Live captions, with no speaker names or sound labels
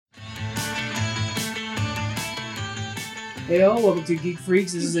Hey all, welcome to Geek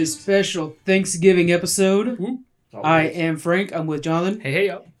Freaks. This is a special Thanksgiving episode. I am Frank. I'm with Jonathan. Hey,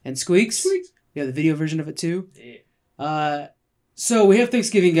 y'all. And Squeaks. We have the video version of it too. Yeah. So we have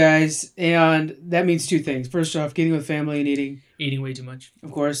Thanksgiving, guys, and that means two things. First off, getting with family and eating. Eating way too much.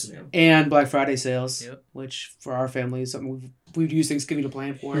 Of course. Yeah. And Black Friday sales, which for our family is something we've used Thanksgiving to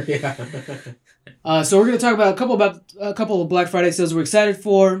plan for. Yeah. So we're going to talk about a couple of Black Friday sales we're excited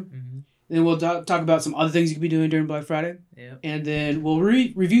for. Mm-hmm. And then we'll talk about some other things you could be doing during Black Friday. Yeah. And then we'll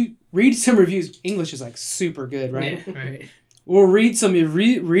read some reviews. English is like super good, right? Yeah, right. We'll read some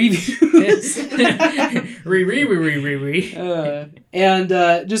reviews. And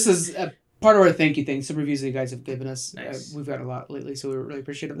just as a part of our thank you thing, some reviews that you guys have given us. Nice. We've got a lot lately, so we're really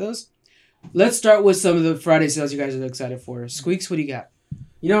appreciative of those. Let's start with some of the Friday sales you guys are excited for. Squeaks, what do you got?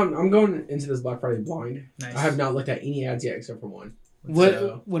 You know, I'm going into this Black Friday blind. Nice. I have not looked at any ads yet except for one. What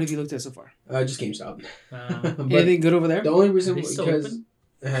have you looked at so far? Just GameStop. Anything good over there? The only reason because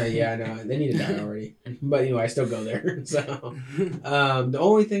yeah, no, they need to die already. But anyway, I still go there. So the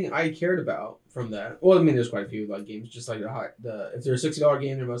only thing I cared about from that, well, I mean, there's quite a few like games, just like if they're a $60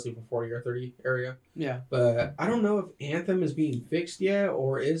 game, they're mostly for 40 or 30 area. Yeah. But I don't know if Anthem is being fixed yet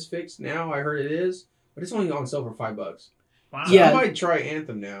or is fixed now. I heard it is, but it's only on sale for $5. Wow. So I might try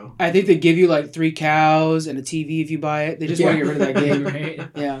Anthem now. I think they give you like 3 cows and a TV if you buy it. They just want to get rid of that game. Right?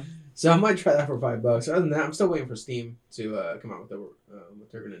 Yeah. So I might try that for $5. Other than that, I'm still waiting for Steam to come out with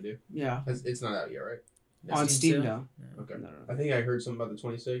what they're gonna do. Yeah. It's not out yet, right? On Steam now. Okay. No. I think I heard something about the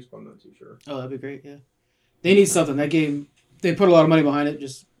 26th, but I'm not too sure. Oh, that'd be great. Yeah. They need something. That game, they put a lot of money behind it.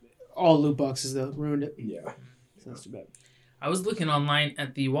 Just all loot boxes though ruined it. Yeah. So that's too bad. I was looking online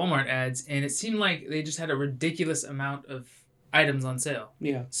at the Walmart ads, and it seemed like they just had a ridiculous amount of items on sale.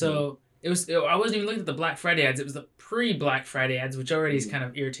 Yeah. So I wasn't even looking at the Black Friday ads. It was the pre-Black Friday ads, which already is kind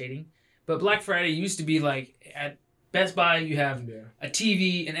of irritating. But Black Friday used to be like at Best Buy, you have a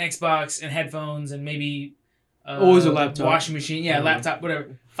TV, an Xbox, and headphones, and maybe always a laptop, washing machine, laptop,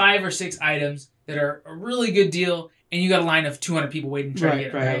 whatever. 5 or 6 items that are a really good deal, and you got a line of 200 people waiting to try to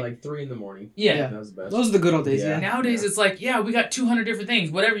get it. Right, like 3 a.m. Yeah. That was the best. Those are the good old days. Yeah. Nowadays, it's like, we got 200 different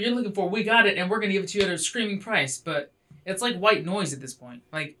things. Whatever you're looking for, we got it, and we're gonna give it to you at a screaming price. But it's like white noise at this point.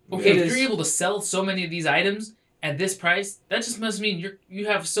 Like, okay, if you're able to sell so many of these items at this price, that just must mean you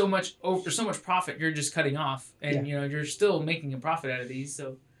have so much profit you're just cutting off, and you're still making a profit out of these.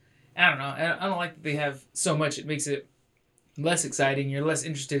 So I don't know. I don't like that they have so much. It makes it less exciting. You're less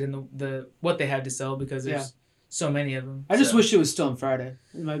interested in the what they have to sell because there's so many of them. I just wish it was still on Friday.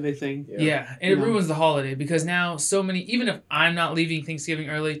 My big thing. Yeah, and it ruins the holiday because now so many, even if I'm not leaving Thanksgiving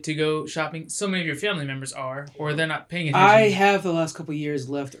early to go shopping, so many of your family members are, or they're not paying attention. I have the last couple of years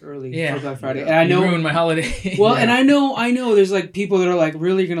left early for Black Friday. Yeah. And I know ruined my holiday. Well, and I know there's like people that are like,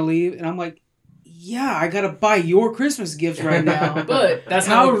 really going to leave? And I'm like, yeah, I got to buy your Christmas gifts right now. But that's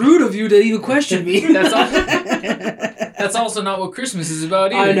how rude of you to even question me. That's also not what Christmas is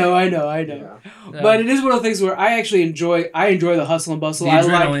about either. I know. Yeah. But it is one of the things where I actually enjoy the hustle and bustle. The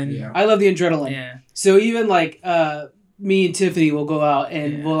adrenaline. I love the adrenaline. Yeah. So even like me and Tiffany will go out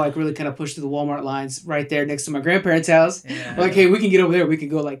and we'll like really kind of push through the Walmart lines right there next to my grandparents' house. Yeah. Like, hey, we can get over there. We can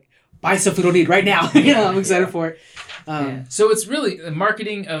go like buy stuff we don't need right now. I'm excited for it. So it's really the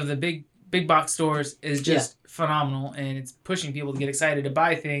marketing of the big box stores is just phenomenal, and it's pushing people to get excited to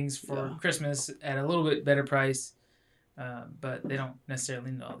buy things for Christmas at a little bit better price. But they don't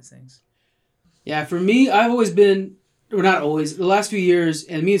necessarily know all these things. Yeah, for me, I've always been, or not always, the last few years,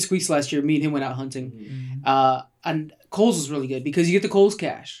 and me and Squeaks last year, me and him went out hunting. Mm-hmm. And Kohl's was really good because you get the Kohl's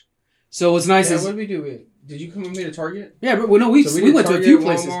cash. So what's nice is... what did we do? Did you come with me to Target? Yeah, but we went to a few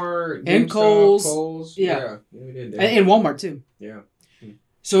places. Walmart, and Kohl's. Yeah, we did. And Walmart too. Yeah.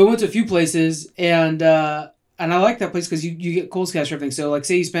 So we went to a few places, and I like that place because you get Kohl's cash for everything. So like,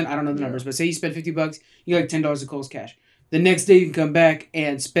 say you spent, I don't know the numbers, but say you spent $50, you get like $10 of Kohl's cash. The next day you can come back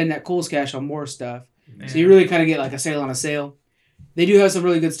and spend that Kohl's cash on more stuff. Yeah. So you really kind of get like a sale on a sale. They do have some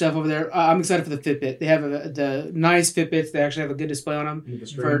really good stuff over there. I'm excited for the Fitbit. They have the nice Fitbits. They actually have a good display on them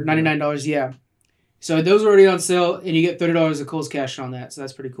for $99. Yeah. So those are already on sale, and you get $30 of Kohl's cash on that. So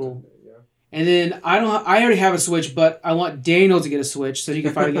that's pretty cool. Yeah. And then I already have a Switch, but I want Daniel to get a Switch so he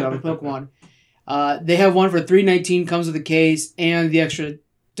can finally get on the Pokemon. They have one for $319, comes with a case and the extra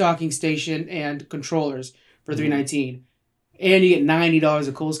docking station and controllers for $319. And you get $90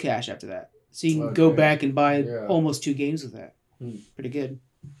 of Kohl's cash after that. So you can go back and buy almost 2 games with that. Pretty good.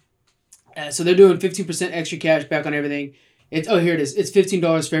 So they're doing 15% extra cash back on everything. Here it is. It's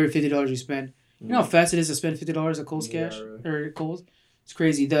 $15 for every $50 you spend. You know how fast it is to spend $50 at Kohl's cash? Really. Or Kohl's? It's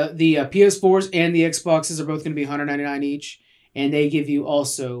crazy. The PS4s and the Xboxes are both going to be $199 each. and they give you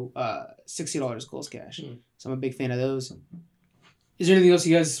also $60 Kohl's Cash. Hmm. So I'm a big fan of those. Is there anything else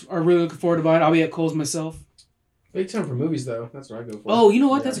you guys are really looking forward to buying? I'll be at Kohl's myself. Big time for movies though. That's what I go for. Oh, you know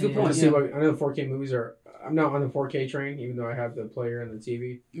what? That's a good I want point. to see what I know. The 4K movies are. I'm not on the 4K train, even though I have the player and the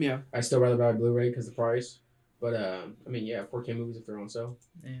TV. Yeah. I still rather buy Blu-ray because the price. But I mean, yeah, 4K movies if they're on sale.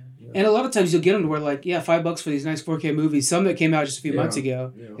 Yeah. And a lot of times you'll get them to where like, yeah, $5 for these nice 4K movies. Some that came out just a few months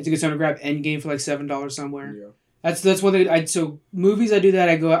ago. Yeah. It's a good time to grab Endgame for like $7 somewhere. Yeah. That's one thing. So movies, I do that.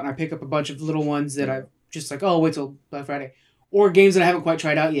 I go out and I pick up a bunch of little ones that I just like. Oh, I'll wait till Black Friday, or games that I haven't quite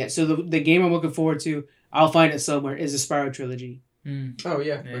tried out yet. So the game I'm looking forward to, I'll find it somewhere, is the Spyro trilogy. Oh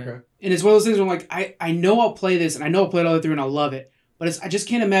yeah. Yeah. Okay. And it's one of those things where I'm like, I know I'll play this, and I know I'll play it all the way through, and I'll love it. But I just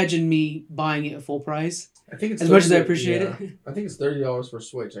can't imagine me buying it at full price. I think it's as much as I appreciate it. I think it's $30 for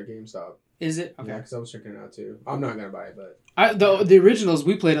Switch at GameStop. Is it? Okay. Yeah, because I was checking it out too. I'm not gonna buy it, but The originals,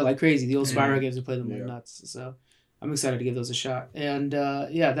 we played it like crazy. The old Spyro Yeah. games, we played them like nuts. So I'm excited to give those a shot. And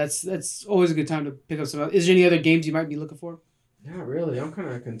yeah, that's always a good time to pick up some. Is there any other games you might be looking for? not really. I'm kind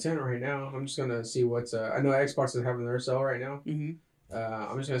of content right now. I'm just gonna see what's. I know Xbox is having their sale right now. Mm-hmm.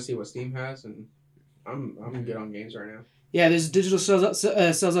 I'm just gonna see what Steam has, and I'm good on games right now. Yeah, there's digital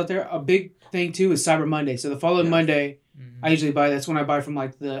sales out there. A big thing too is Cyber Monday. So the following Monday, I usually buy. That's when I buy from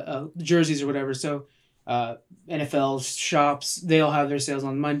like the jerseys or whatever. So NFL shops, they all have their sales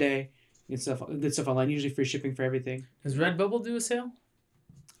on Monday. Good stuff online. Usually free shipping for everything. Does Redbubble do a sale?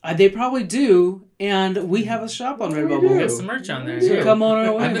 They probably do, and we have a shop on We Redbubble. do. Got some merch on there. Yeah. So come on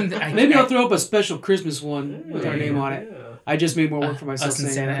our way. Maybe I'll I throw up a special Christmas one with our name on it. I just made more work for myself us in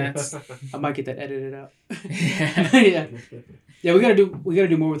saying Santa that. hats. I might get that edited out. Yeah. Yeah, we gotta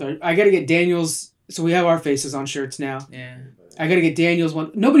do more with our. I gotta get Daniel's. So we have our faces on shirts now. Yeah. I gotta get Daniel's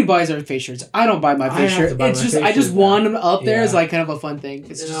one. Nobody buys our face shirts. I don't buy my I face have to shirt. buy It's my just face I just shirt want now. them up there as Yeah. like kind of a fun thing.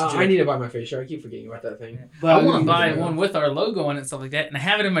 It's just a I joke. need to buy my face shirt. I keep forgetting about that thing. But I want to buy yeah. one with our logo on it and stuff like that, and I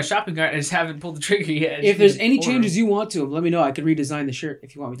have it in my shopping cart. I just haven't pulled the trigger yet. if there's any changes you want to them, let me know. I could redesign the shirt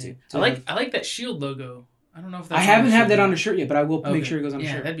if you want me to. I like that shield logo. I don't know if that's I haven't had that on a a shirt yet, but I will make Okay. sure it goes on a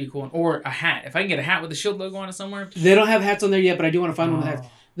Yeah, shirt. that'd be cool. Or a hat. If I can get a hat with the shield logo on it somewhere. They don't have hats on there yet, but I do want to find one with hats.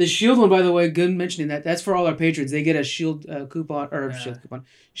 The Shield one, by the way, good mentioning that. That's for all our patrons. They get a Shield coupon or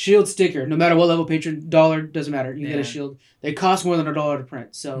Shield sticker. No matter what level patron, $1 doesn't matter. You get a Shield. They cost more than $1 to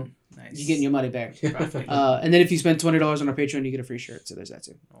print, so Nice. you're getting your money back. Perfect. And then if you spend $20 on our Patreon, you get a free shirt. So there's that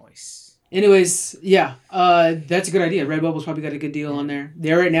too. Nice. Anyways, yeah, that's a good idea. Redbubble's probably got a good deal on there.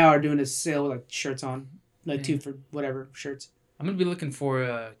 They right now are doing a sale with like shirts on, like 2 for whatever shirts. I'm gonna be looking for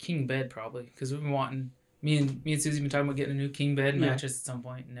a king bed probably because we've been wanting. Me and Susie been talking about getting a new king bed mattress at some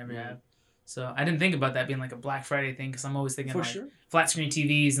point and never have. So I didn't think about that being like a Black Friday thing because I'm always thinking like flat screen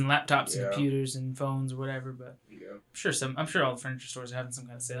TVs and laptops and computers and phones or whatever. But I'm sure all the furniture stores are having some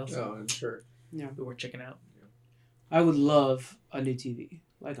kind of sale. So I'm sure. Yeah, but we're checking out. I would love a new TV.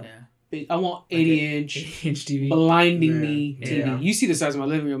 Like a big, I want 80-inch, 80-inch TV, blinding me TV. Yeah. You see the size of my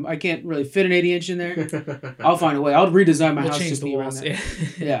living room. I can't really fit an 80-inch in there. I'll find a way. I'll redesign my house change just the be around walls.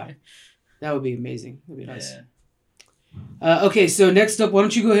 that. Yeah, that would be amazing. That'd be nice. Yeah. Okay, so next up, why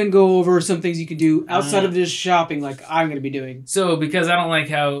don't you go ahead and go over some things you can do outside of just shopping, like I'm going to be doing. So, because I don't like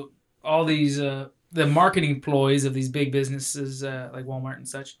how all these the marketing ploys of these big businesses like Walmart and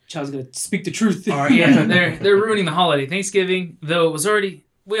such. Child's going to speak the truth. They're ruining the holiday. Thanksgiving, though it was already,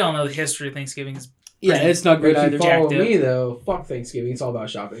 we all know the history of Thanksgiving is. It's not great either. If you either. follow me though, fuck Thanksgiving. It's all about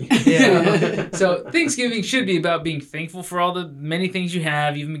shopping. Yeah. So Thanksgiving should be about being thankful for all the many things you've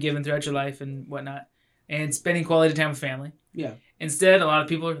been given throughout your life and whatnot, and spending quality time with family. Yeah. Instead, a lot of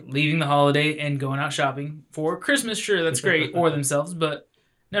people are leaving the holiday and going out shopping for Christmas. Sure, that's great, or themselves, but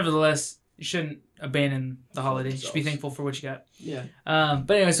nevertheless, you shouldn't abandon the holiday. You should be thankful for what you got. Yeah. But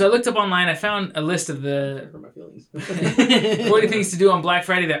anyway, so I looked up online. I found a list of the Hurt my feelings. 40 things to do on Black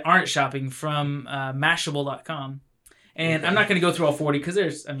Friday that aren't shopping from Mashable.com. And I'm not going to go through all 40 because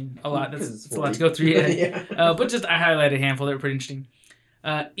there's, a lot. That's a lot to go through. Yeah. But just I highlighted a handful that were pretty interesting.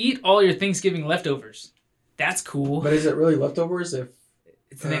 Eat all your Thanksgiving leftovers. That's cool. But is it really leftovers if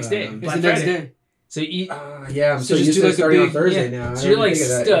it's the next day? It's the next day. So you eat. I'm so just used do to like a starting on big- Thursday now. So you're like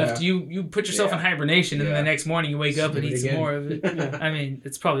stuffed. Yeah. You put yourself in hibernation, and then the next morning you wake up and Do it eat some again. more of it. I mean,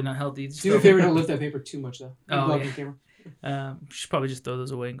 it's probably not healthy. Just Do me a favor, don't lift that paper too much though. Oh, Block yeah. the camera. You should probably just throw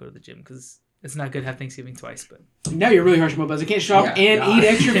those away and go to the gym because it's not good to have Thanksgiving twice. But Now you're really harsh on my buzz. I can't shop and eat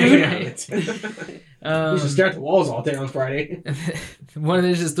extra food. We should stare at the walls all day on Friday. One of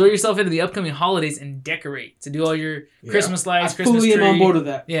those is throw yourself into the upcoming holidays and decorate to do all your Christmas I lights, Christmas fully tree. am on board with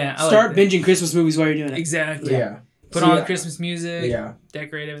that. Yeah, I Start like that. binging Christmas movies while you're doing it. Exactly. Yeah. Put on the Christmas music. Yeah.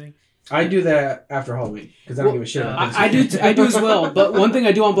 Decorate everything. I do that after Halloween because I don't give a shit about this. I do as well. But one thing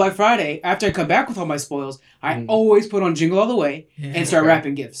I do on Black Friday, after I come back with all my spoils, I always put on Jingle All the Way and start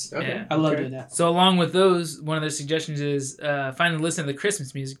wrapping gifts. Okay. Yeah. I love doing that. So along with those, one of their suggestions is finally listen to the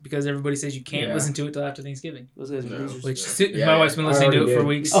Christmas music because everybody says you can't listen to it till after Thanksgiving. Those guys are losers. Which my wife's been listening to it for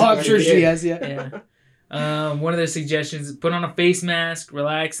weeks. Oh, I'm sure she has. Yeah. One of their suggestions is put on a face mask,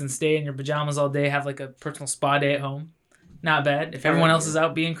 relax, and stay in your pajamas all day. Have like a personal spa day at home. Not bad. If everyone else is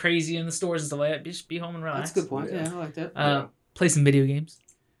out being crazy in the stores and stuff like that, just be home and relax. That's a good point. Yeah, I like that. Play some video games.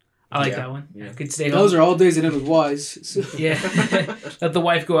 I like that one. Yeah. Could stay home. Those are all days that end with Wise. So. Yeah. Let the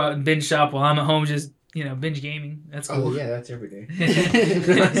wife go out and binge shop while I'm at home just, binge gaming. That's cool. Oh, yeah, that's every day.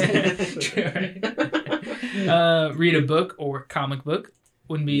 True, right? Read a book or comic book.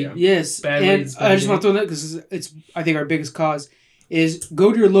 Wouldn't be yes. bad. And I just want to throw that because it's, I think, our biggest cause is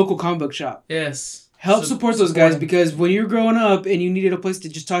go to your local comic book shop. Yes. Help support those guys because when you're growing up and you needed a place to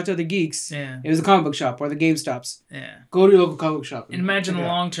just talk to other geeks, it was a comic book shop or the GameStops. Yeah. Go to your local comic book shop. And imagine the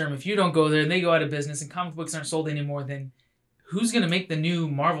long term. If you don't go there and they go out of business and comic books aren't sold anymore, then who's going to make the new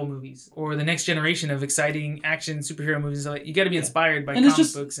Marvel movies or the next generation of exciting action superhero movies? Like, you got to be inspired by comic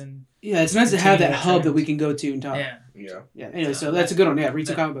books. Yeah, it's nice to have that hub that we can go to and talk. Yeah. Anyway, so that's a good one. Yeah, read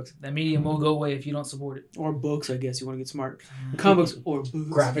some comic books. That medium will go away if you don't support it. Or books, I guess. You want to get smart. Comic books or books.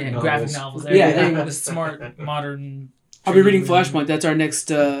 Graphic novels. There you go. The smart, modern... I'll be reading Flashpoint. That's our next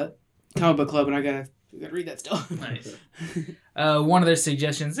comic book club, and I gotta read that still. Nice. One of their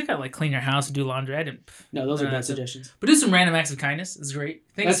suggestions, they got like clean your house and do laundry. I didn't... No, those are bad suggestions. But do some random acts of kindness. It's great.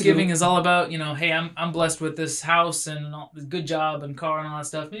 Thanksgiving is all about, hey, I'm blessed with this house and all, this good job and car and all that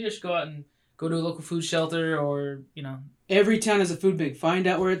stuff. Maybe I should go out and go to a local food shelter or, Every town has a food bank. Find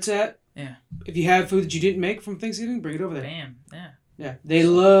out where it's at. Yeah. If you have food that you didn't make from Thanksgiving, bring it over there. Bam. Yeah. Yeah. They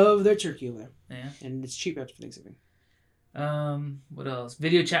love their turkey over there. Yeah. And it's cheap after Thanksgiving. What else?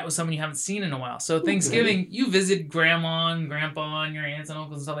 Video chat with someone you haven't seen in a while. So Thanksgiving, you visit grandma and grandpa and your aunts and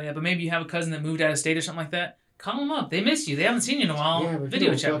uncles and stuff like that, but maybe you have a cousin that moved out of state or something like that. Call them up. They miss you. They haven't seen you in a while. Yeah, but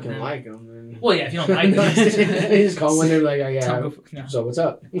video if you don't chat with them. like them, then... Well, yeah, if you don't like them. They just call when they're like, No. So what's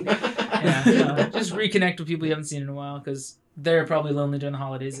up? Just reconnect with people you haven't seen in a while because they're probably lonely during the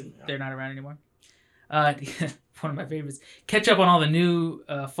holidays if they're not around anymore. One of my favorites. Catch up on all the new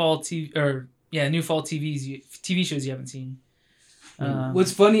fall TV shows you haven't seen.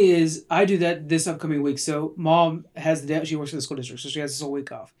 What's funny is I do that this upcoming week. So mom has the day, she works for the school district, so she has this whole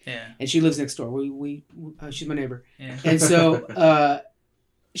week off. Yeah. And she lives next door. She's my neighbor. Yeah. And so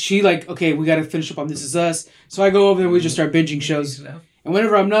she okay, we got to finish up on This Is Us. So I go over there and we just start binging shows. And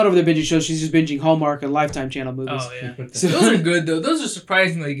whenever I'm not over there binging shows, she's just binging Hallmark and Lifetime Channel movies. Oh, yeah. So, those are good, though. Those are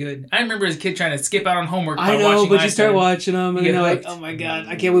surprisingly good. I remember as a kid trying to skip out on homework by watching Lifetime. But you start watching them and you're like, oh my God,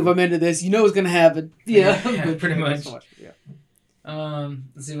 I can't believe I'm into this. You know what's going to happen. Yeah, pretty much. Yeah.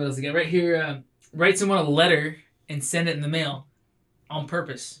 Let's see what else I got. Right here, write someone a letter and send it in the mail on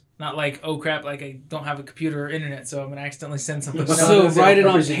purpose. Not like, oh crap, like I don't have a computer or internet, so I'm going to accidentally send something. So write it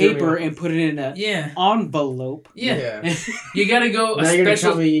on paper and put it in an envelope. Yeah. You got to go now you're going to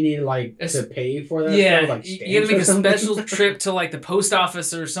tell me you need to pay for that? Yeah. Stuff, you got to make a special trip to the post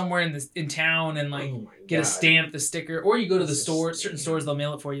office or somewhere in town and get a stamp, the sticker. Or you go to the store. Certain stores, they'll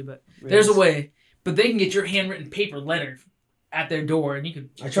mail it for you, but there's a way. But they can get your handwritten paper letter at their door, and you could...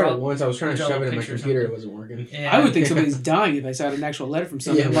 I tried it once. I was trying to shove it in my computer. It wasn't working. Yeah. I would think somebody's dying if I saw an actual letter from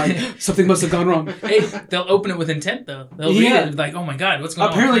someone. Something must have gone wrong. Hey, they'll open it with intent, though. They'll read it like, oh my God, what's going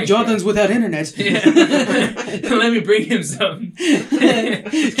on? Apparently, Jonathan's without internet. Yeah. Let me bring him some.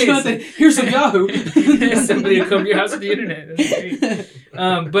 Jonathan, here's some Yahoo. Somebody will come to your house with the internet. That's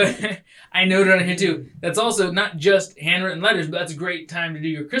great. But I noted on here, too, that's also not just handwritten letters, but that's a great time to do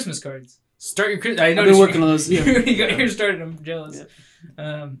your Christmas cards. Start your... I've been working on those. You already got yours started. I'm jealous.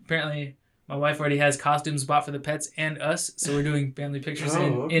 Yeah. Apparently, my wife already has costumes bought for the pets and us, so we're doing family pictures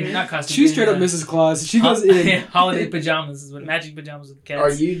in not costumes. She's straight up Mrs. Claus. She goes in holiday pajamas, is what matching pajamas with the cats.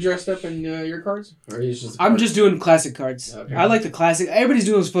 Are you dressed up in your cards? Or are you just? I'm just doing classic cards. Okay. I like the classic. Everybody's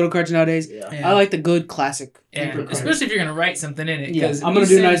doing those photo cards nowadays. Yeah. I like the good classic. Yeah, especially if you're gonna write something in it. Yeah, I'm gonna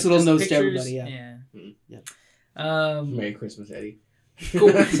do a nice little notes to everybody. Yeah. Merry Christmas, Eddie. Cool.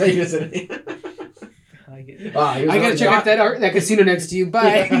 I like it. I gotta check out that casino next to you.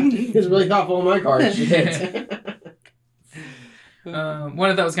 Bye. He was really thoughtful on my cards.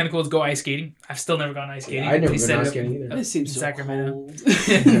 One I thought was kind of cool is go ice skating. I've still never gone ice skating. Yeah, I've never been ice skating either. It seems so Sacramento. cold.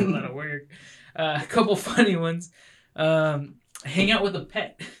 A lot of work. A couple funny ones. Hang out with a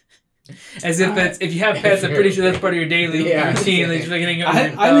pet. As if if you have pets, I'm pretty sure that's part of your daily routine.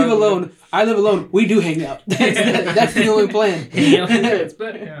 I live alone. We do hang out. That's the only plan. Hang out with pets,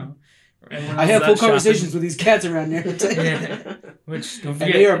 but I have full conversations with these cats around here. Yeah. Which, don't forget.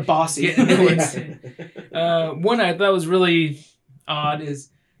 And they are bossy. One I thought was really odd is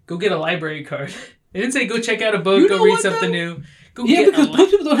go get a library card. They didn't say go check out a book, go read something new. Because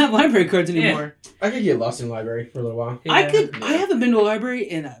most people don't have library cards anymore. Yeah. I could get lost in the library for a little while. Yeah. I haven't been to a library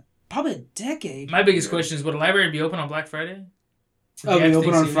in probably a decade. My biggest question is, would a library be open on Black Friday? Oh, be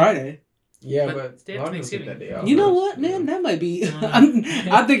open on Friday. Yeah, but a lot of people take that day off. You know what, man? That might be. I'm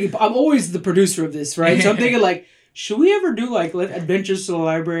thinking. I'm always the producer of this, right? So I'm thinking like, should we ever do like adventures to the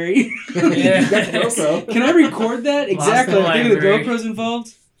library? Yeah. Can I record that? Exactly. I'm thinking the GoPros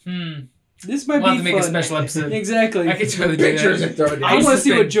involved. This might be fun. To make a special episode. Exactly. I could totally do that. I want to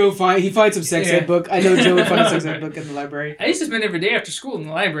see what Joe finds. He finds some sex ed book. I know Joe would find a sex ed book in the library. I used to spend every day after school in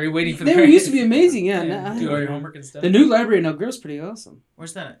the library waiting for the They used to be amazing, yeah. Do all your homework and stuff. The new library in El Grove's pretty awesome.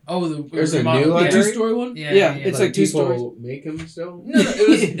 Where's that? Oh, there's a new library? The 2-story one? Yeah. It's like 2 stories. People make them still? No,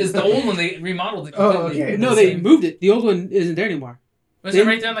 it's the old one. They remodeled it completely. Oh, okay. No, they moved it. The old one isn't there anymore. Was it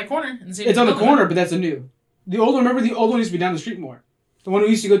right down that corner? It's on the corner, but that's a new. The old one, remember the old one used to be down the street more? The one we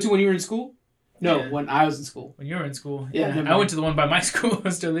used to go to when you were in school? No, when I was in school. When you were in school. Yeah. I went to the one by my school. It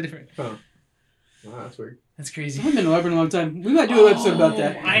was totally different. Huh. Wow, that's weird. That's crazy. I haven't been to the library in a long time. We might do an episode about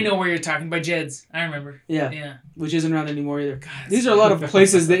that. I know where you're talking, by Jed's. I remember. Yeah. Which isn't around anymore either. God, these are a lot of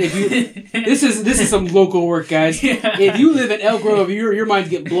places that if you... This is some local work, guys. Yeah. If you live in Elk Grove, your mind's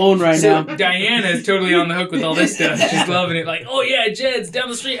getting blown right now. Diana is totally on the hook with all this stuff. She's loving it. Like, oh yeah, Jed's down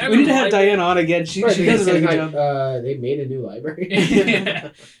the street. We need to have Diana on again. She does a really good job. They made a new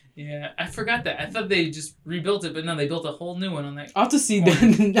library. Yeah, I forgot that. I thought they just rebuilt it, but no, they built a whole new one on that. I'll have to see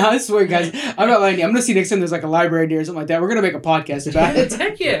that. No, I swear, guys. I'm not lying to you. I'm going to see next time there's like a library day or something like that. We're going to make a podcast about it.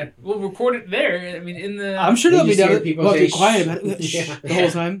 Heck yeah. We'll record it there. I mean, in the... I'm sure they'll be down. We'll be quiet about it Yeah. the whole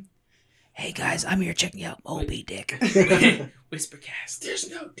time. Hey, guys, I'm here checking out Moby Dick. Whispercast.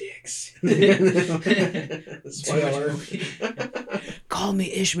 There's no dicks. Spoiler. Call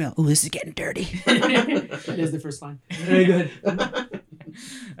me Ishmael. Oh, this is getting dirty. That is the first line. Very good.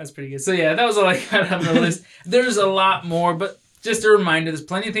 That's pretty good. So yeah, that was all I got on the list. There's a lot more, but just a reminder, there's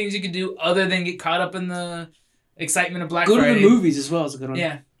plenty of things you can do other than get caught up in the excitement of Black Friday. Go to the movies as well is a good one.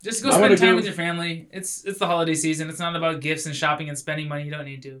 Yeah. Just go spend time with your family. It's the holiday season. It's not about gifts and shopping and spending money you don't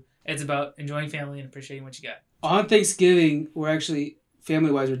need to. It's about enjoying family and appreciating what you got. On Thanksgiving, we're actually,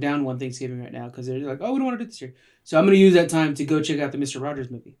 family-wise, we're down one Thanksgiving right now because they're like, oh, we don't want to do this year. So I'm going to use that time to go check out the Mr.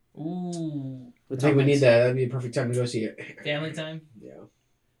 Rogers movie. Ooh. I think we need that. That'd be a perfect time to go see it. Family time? Yeah.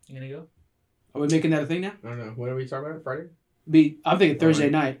 You going to go? Are we making that a thing now? I don't know. When are we talking about? Friday? I'm thinking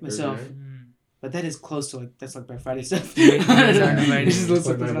Thursday night myself. Thursday night? But that is close to that's like Black Friday stuff.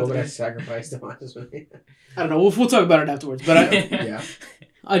 What would I sacrifice to watch this movie? I don't know. We'll talk about it afterwards. But yeah.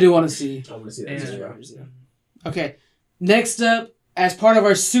 I do want to see. I want to see that as well. Okay. Next up, as part of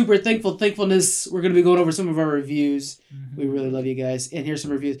our super thankfulness, we're going to be going over some of our reviews. Mm-hmm. We really love you guys. And here's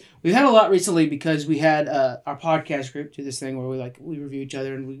some reviews. We've had a lot recently because we had our podcast group do this thing where we review each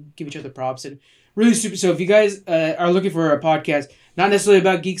other and we give each other props. And really super. So if you guys are looking for a podcast, not necessarily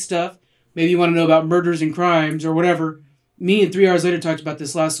about geek stuff, maybe you want to know about murders and crimes or whatever. Me and 3 Hours Later talked about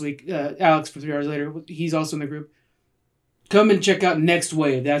this last week. Alex from 3 Hours Later, he's also in the group. Come and check out Next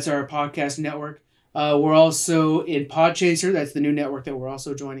Wave. That's our podcast network. We're also in Podchaser. That's the new network that we're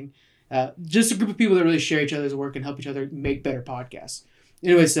also joining. Just a group of people that really share each other's work and help each other make better podcasts.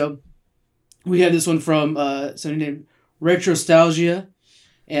 Anyway, so we have this one from somebody named Retrostalgia.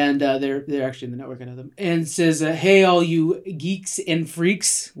 And they're actually in the network, I know them. And it says, hey, all you geeks and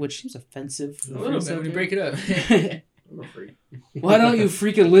freaks, which seems offensive. A little bit when you break it up. I'm a freak. Why don't you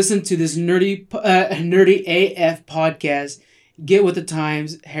freaking listen to this nerdy AF podcast, Get With the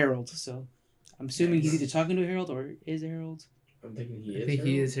Times, Harold. So I'm assuming he's either talking to Harold or is Harold. I'm thinking he is. I think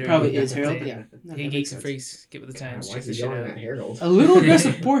he is Harold. Probably is Harold, yeah. Hey, geeks and freaks, get with the times. Why is he yelling at Harold? A little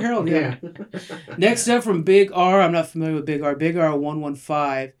aggressive. Poor Harold, yeah. Next up from Big R. I'm not familiar with Big R. Big R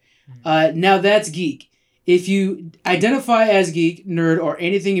 115. Now that's geek. If you identify as geek, nerd, or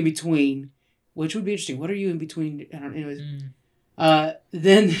anything in between, which would be interesting. What are you in between? I don't know. Anyways.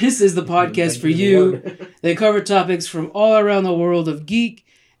 Then this is the podcast for you. They cover topics from all around the world of geek.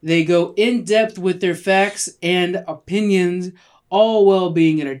 They go in depth with their facts and opinions, all while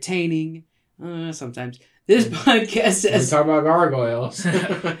being entertaining. Sometimes. This podcast has... We talk about gargoyles.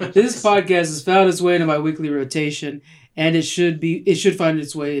 This podcast has found its way into my weekly rotation, and it should find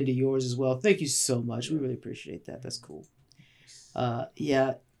its way into yours as well. Thank you so much. We really appreciate that. That's cool.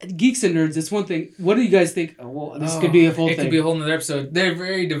 Yeah. Geeks and nerds, that's one thing. What do you guys think? Well, this could be a full thing. It could be a whole nother episode. They're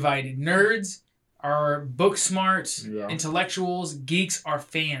very divided. Nerds are book smart, intellectuals. Geeks are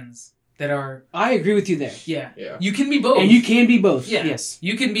fans. that are. I agree with you there. Yeah. Yeah. You can be both. And you can be both. Yeah. Yes.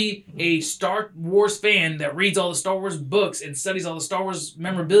 You can be a Star Wars fan that reads all the Star Wars books and studies all the Star Wars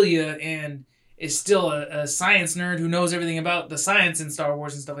memorabilia and is still a science nerd who knows everything about the science in Star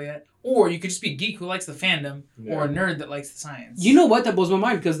Wars and stuff like that. Or you could just be a geek who likes the fandom or a nerd that likes the science. You know what? That blows my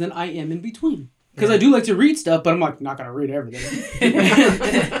mind because then I am in between. Because I do like to read stuff, but I'm like not gonna read everything.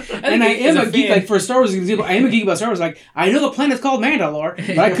 And I am a geek. Like for Star Wars example, I am a geek about Star Wars. Like I know the planet's called Mandalore,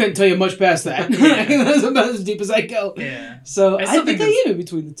 but I couldn't tell you much past that. That's about as deep as I go. Yeah. So I think I am in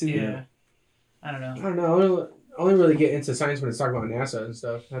between the two. Yeah. I don't know. I only really get into science when it's talking about NASA and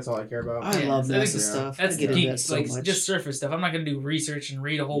stuff. That's all I care about. I love NASA stuff. That's I get geek, into that so like much. just surface stuff. I'm not gonna do research and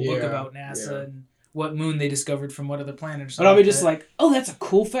read a whole book about NASA and what moon they discovered from what other planet or something. But I'll be just like, oh, that's a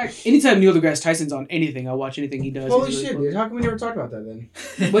cool fact. Anytime Neil deGrasse Tyson's on anything, I'll watch anything he does. Holy shit, dude. How come we never talked about that then?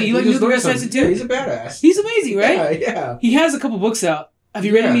 Wait, you like Neil deGrasse Tyson too? Yeah, he's a badass. He's amazing, right? Yeah. He has a couple books out. Have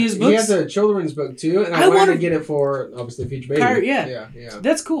you read any of his books? He has a children's book too, and I wanted to get it for obviously Future Baby. Yeah.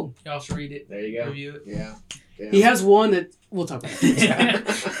 That's cool. Y'all should read it. There you go. Review it. Yeah. Damn. He has one that we'll talk about.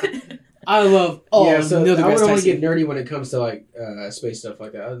 I love so Neil deGrasse I would only Tyson. get nerdy when it comes to like space stuff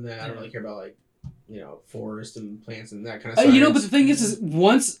like that. Other than that, I don't really care about like forest and plants and that kind of stuff. But the thing is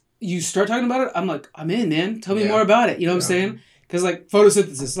once you start talking about it, I'm like, I'm in, man. Tell me more about it. You know what I'm saying? Because like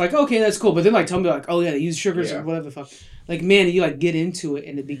photosynthesis, like okay, that's cool. But then like tell me like, oh yeah, they use sugars or whatever the fuck. Like man, you like get into it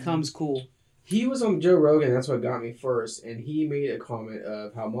and it becomes cool. He was on Joe Rogan. That's what got me first, and he made a comment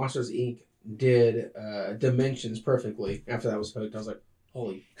of how Monsters Inc. did dimensions perfectly. After that was hooked, I was like,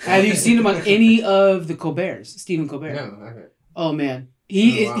 holy. Have you seen him on any of the Colberts? Stephen Colbert. No, I haven't. Oh man,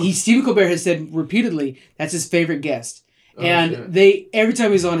 Stephen Colbert has said repeatedly that's his favorite guest. And they every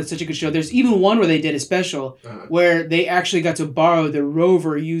time he's on, it's such a good show. There's even one where they did a special where they actually got to borrow the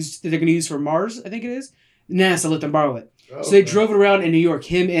rover that they're going to use for Mars. I think it is. NASA let them borrow it, so they drove it around in New York.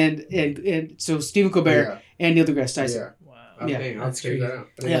 Him and so Stephen Colbert and Neil deGrasse Tyson. Yeah, wow. That's crazy. Yeah,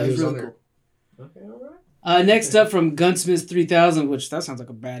 it was really cool. Okay, all right. Next up from Gunsmith 3000, which that sounds like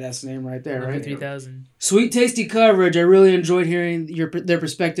a badass name right there, right? 3000. Sweet, tasty coverage. I really enjoyed hearing their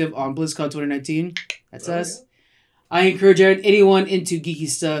perspective on BlizzCon 2019. That's us. Yeah. I encourage anyone into geeky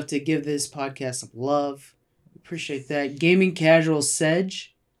stuff to give this podcast some love. Appreciate that. Gaming Casual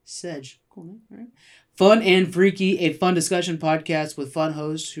Sedge. Cool name, right? Fun and Freaky, a fun discussion podcast with fun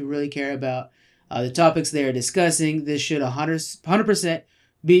hosts who really care about the topics they are discussing. This should 100%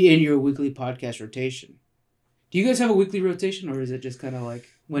 be in your weekly podcast rotation. Do you guys have a weekly rotation, or is it just kind of like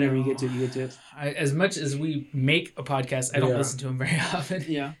whenever you get to it, you get to it? As much as we make a podcast, I don't listen to them very often.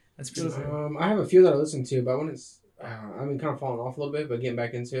 Yeah. That's pretty cool. I have a few that I listen to, but when it's... I've been kind of falling off a little bit, but getting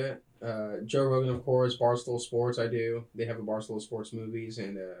back into it. Joe Rogan, of course. Barstool Sports, I do. They have a Barstool Sports movies,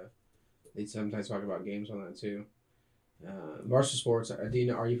 and they sometimes talk about games on that, too. Barstool Sports, are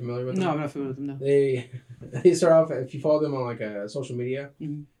you familiar with them? No, I'm not familiar with them, no. They start off, if you follow them on like social media,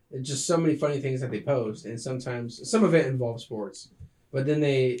 it's just so many funny things that they post, and sometimes, some of it involves sports. But then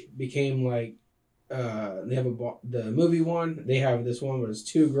they became like, they have the movie one. They have this one where it's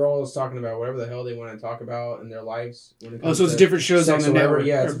two girls talking about whatever the hell they want to talk about in their lives. When it comes so it's different shows on the network.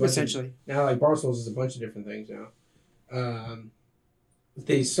 Yeah, it's essentially. Now, like Barstool's is a bunch of different things now. I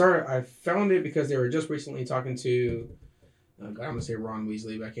found it because they were just recently talking to, I'm gonna say Ron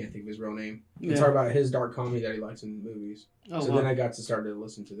Weasley, but I can't think of his real name. They talk about his dark comedy that he likes in movies. Then I got to start to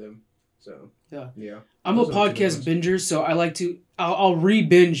listen to them. So yeah. I'm a podcast binger, so I like to. I'll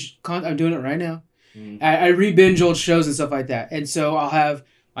re-binge. I'm doing it right now. I re-binge old shows and stuff like that. And so I'll have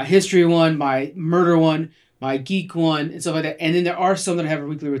my history one, my murder one, my geek one, and stuff like that. And then there are some that have a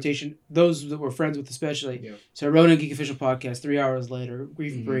weekly rotation, those that we're friends with especially. Yeah. So Ronan Geek Official Podcast, 3 hours later,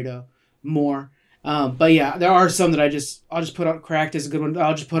 Grief and Burrito, more. But yeah, there are some that I'll just put on. Cracked is a good one.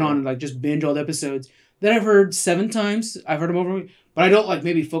 I'll just put on and like just binge old episodes that I've heard 7 times. I've heard them over, but I don't like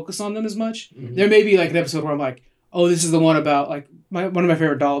maybe focus on them as much. There may be like an episode where I'm like, oh, this is the one about like one of my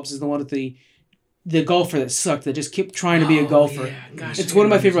favorite dollops is the one with the golfer that sucked, that just kept trying to be a golfer. Yeah. Gosh, it's one of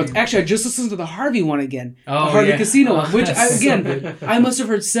my favorite ones. Actually, I just listened to the Harvey one again. The Harvey Casino one, which I must have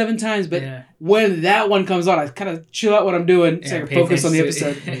heard 7 times, but when that one comes on, I kind of chill out what I'm doing so I can focus on the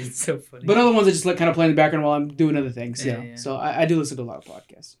episode. It's so funny. But other ones I just kind of play in the background while I'm doing other things. Yeah. So I do listen to a lot of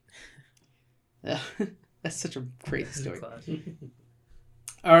podcasts. That's such a crazy story.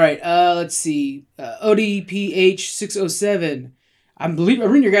 All right, let's see. ODPH607. I'm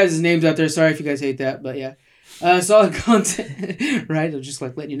reading your guys' names out there. Sorry if you guys hate that, but yeah. Solid content, right? I'm just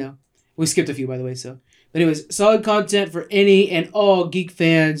like letting you know. We skipped a few, by the way, so. But anyways, solid content for any and all geek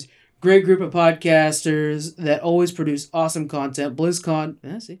fans. Great group of podcasters that always produce awesome content. BlizzCon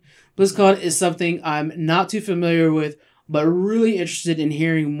is something I'm not too familiar with, but really interested in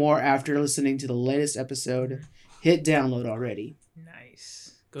hearing more after listening to the latest episode. Hit download already.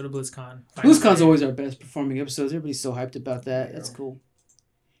 Nice. Go to BlizzCon. BlizzCon's always our best performing episodes. Everybody's so hyped about that. Yeah. That's cool.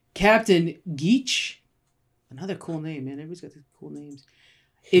 Captain Geach. Another cool name, man. Everybody's got these cool names.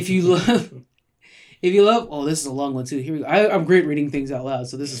 If you love... Oh, this is a long one too. Here we go. I'm great reading things out loud,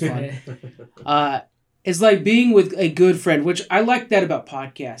 so this is fun. It's like being with a good friend, which I like that about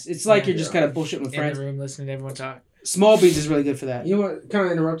podcasts. It's like you're just kind of bullshitting with friends. In the room listening to everyone talk. Small Beans is really good for that. You know what? Kind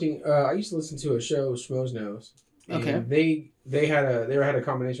of interrupting. I used to listen to a show, Schmoes Knows. Okay. They had a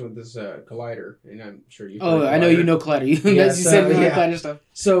combination with this Collider, and I'm sure you. Oh, I know you know Collider. You said Collider stuff.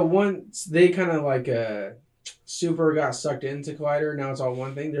 So once they kind of like super got sucked into Collider, now it's all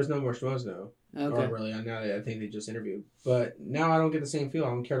one thing. There's no more Schmoes Know. Okay. Or really, now that I think they just interviewed. But now I don't get the same feel. I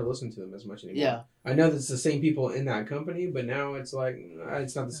don't care to listen to them as much anymore. Yeah. I know that it's the same people in that company, but now it's like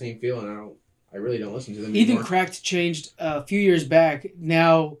it's not the same feel, and I really don't listen to them Even anymore. Cracked changed a few years back.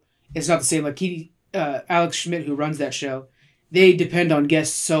 Now it's not the same. Like Alex Schmidt, who runs that show, they depend on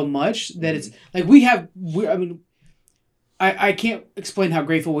guests so much that it's like I can't explain how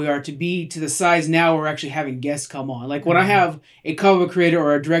grateful we are to be to the size now we're actually having guests come on. Like when I have a comic book creator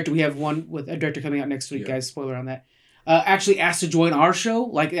or a director, we have one with a director coming out next week, guys, spoiler on that, actually asked to join our show.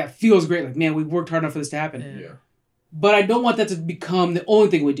 Like that feels great. Like, man, we worked hard enough for this to happen. Yeah. But I don't want that to become the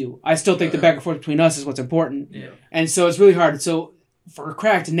only thing we do. I still think the back and forth between us is what's important. Yeah. And so it's really hard. So for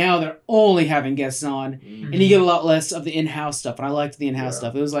Cracked, now they're only having guests on, and you get a lot less of the in-house stuff. And I liked the in-house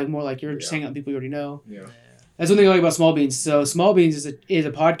stuff. It was like more like you're just hanging out with people you already know. Yeah. That's one thing I like about Small Beans. So Small Beans is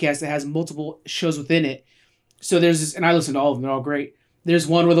a podcast that has multiple shows within it. So there's this, and I listen to all of them. They're all great. There's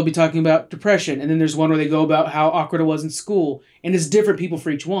one where they'll be talking about depression, and then there's one where they go about how awkward it was in school, and it's different people for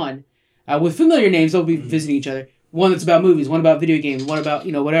each one. With familiar names, they'll be visiting each other. One that's about movies, one about video games, one about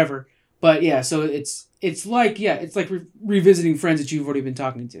whatever. But yeah, so it's like revisiting friends that you've already been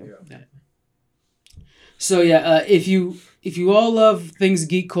talking to. Yeah. So yeah, if you all love things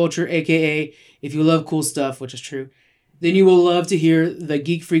geek culture, aka if you love cool stuff, which is true, then you will love to hear the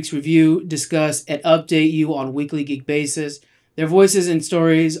Geek Freaks review, discuss, and update you on a weekly geek basis. Their voices and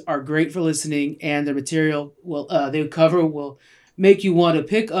stories are great for listening, and their material they cover will make you want to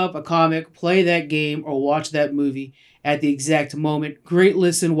pick up a comic, play that game, or watch that movie at the exact moment. Great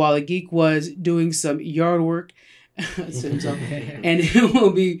listen while a geek was doing some yard work. And it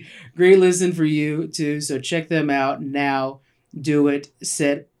will be great listen for you too. So check them out now. Do it.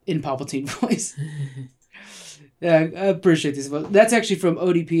 Said in Palpatine voice. Yeah, I appreciate this. But that's actually from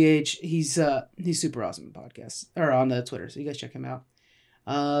ODPH. He's super awesome in podcasts or on Twitter. So you guys check him out.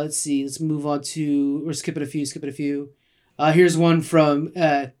 Let's see. Let's move on to. We're skipping a few. Here's one from KT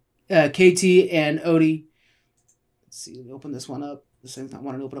and Odie. Let's see. Let me open this one up. This thing's not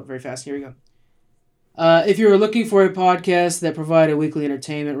wanting to open up very fast. Here we go. If you're looking for a podcast that provide a weekly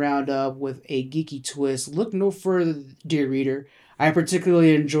entertainment roundup with a geeky twist, look no further, dear reader. I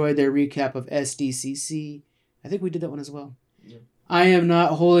particularly enjoyed their recap of SDCC. I think we did that one as well. Yeah. I am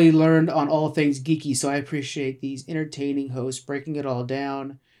not wholly learned on all things geeky, so I appreciate these entertaining hosts breaking it all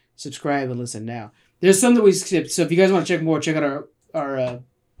down. Subscribe and listen now. There's some that we skipped, so if you guys want to check more, check out our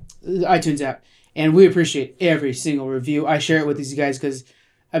iTunes app. And we appreciate every single review. I share it with these guys because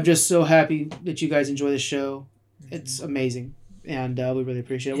I'm just so happy that you guys enjoy the show. It's amazing. And we really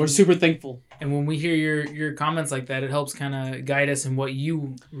appreciate it. We're super thankful. And when we hear your comments like that, it helps kind of guide us in what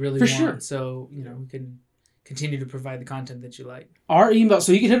you really want. Sure. So, we can continue to provide the content that you like. Our email,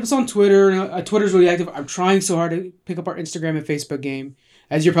 so you can hit us on Twitter. Twitter's really active. I'm trying so hard to pick up our Instagram and Facebook game.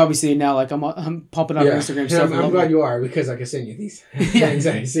 As you're probably seeing now, like I'm pumping up Instagram stuff. I'm glad you are because I can send you these things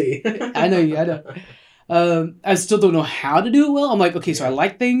I see. I know. I still don't know how to do it well. I'm like, okay, so I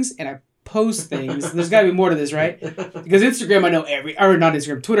like things and I post things. There's got to be more to this, right? Because Instagram, I know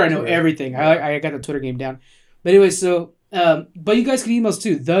Twitter, I know everything. I got the Twitter game down. But anyway, so, but you guys can email us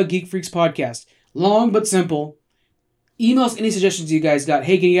too, The Geek Freaks Podcast. Long but simple. Email us any suggestions you guys got.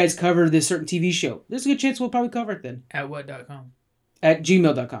 Hey, can you guys cover this certain TV show? There's a good chance we'll probably cover it then. At what.com? At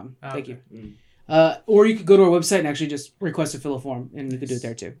gmail.com. Thank you. Or you could go to our website and actually just request to fill a form, and you could do it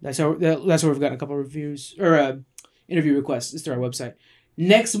there too. That's where we've gotten a couple of reviews or interview requests is through our website.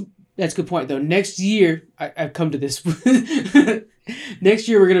 That's a good point though. Next year, I've come to this. Next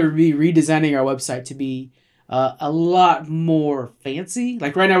year, we're going to be redesigning our website to be a lot more fancy.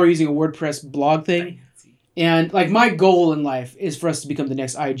 Like right now, we're using a WordPress blog thing. And like my goal in life is for us to become the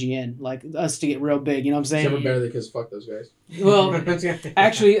next IGN, like us to get real big. You know what I'm saying? Never better because fuck those guys. Well,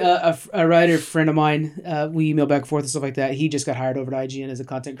 actually, a writer friend of mine, we email back and forth and stuff like that. He just got hired over to IGN as a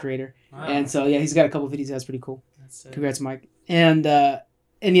content creator, and so yeah, he's got a couple of videos. That's pretty cool. Congrats, Mike. And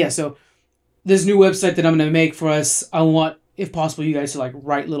yeah, so this new website that I'm going to make for us, I want, if possible, you guys to like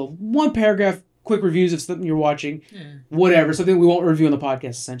write little 1-paragraph quick reviews of something you're watching, whatever, something we won't review on the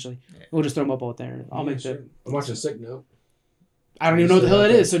podcast, essentially. Yeah. We'll just throw them up out there. I'll make sure. I'm watching a Sick Note. I don't even know what the hell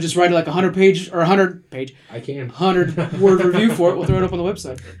it is, so just write like 100-page or 100-page. I can. 100-word review for it. We'll throw it up on the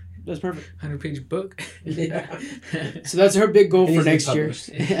website. That's perfect. 100-page book. Yeah. So that's her big goal for next year.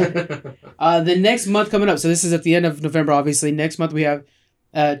 The next month coming up. So this is at the end of November. Obviously, next month we have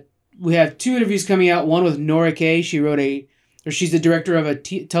 2 interviews coming out. One with Nora Kay. She's the director of a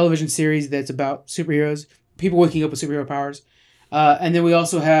television series that's about superheroes, people waking up with superhero powers. And then we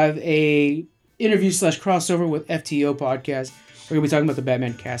also have a interview / crossover with FTO podcast. We're going to be talking about the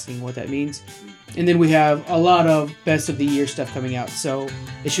Batman casting, what that means. And then we have a lot of best of the year stuff coming out. So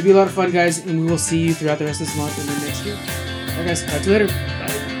it should be a lot of fun, guys. And we will see you throughout the rest of this month and then next year. All right, guys. Talk to you later. Bye.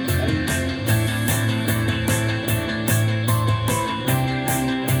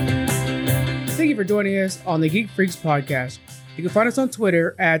 Thank you for joining us on the Geek Freaks podcast. You can find us on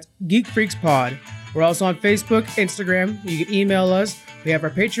Twitter at Geek Freaks Pod. We're also on Facebook, Instagram. You can email us. We have our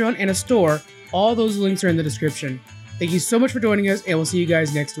Patreon and a store. All those links are in the description. Thank you so much for joining us, and we'll see you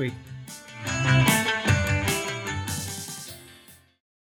guys next week.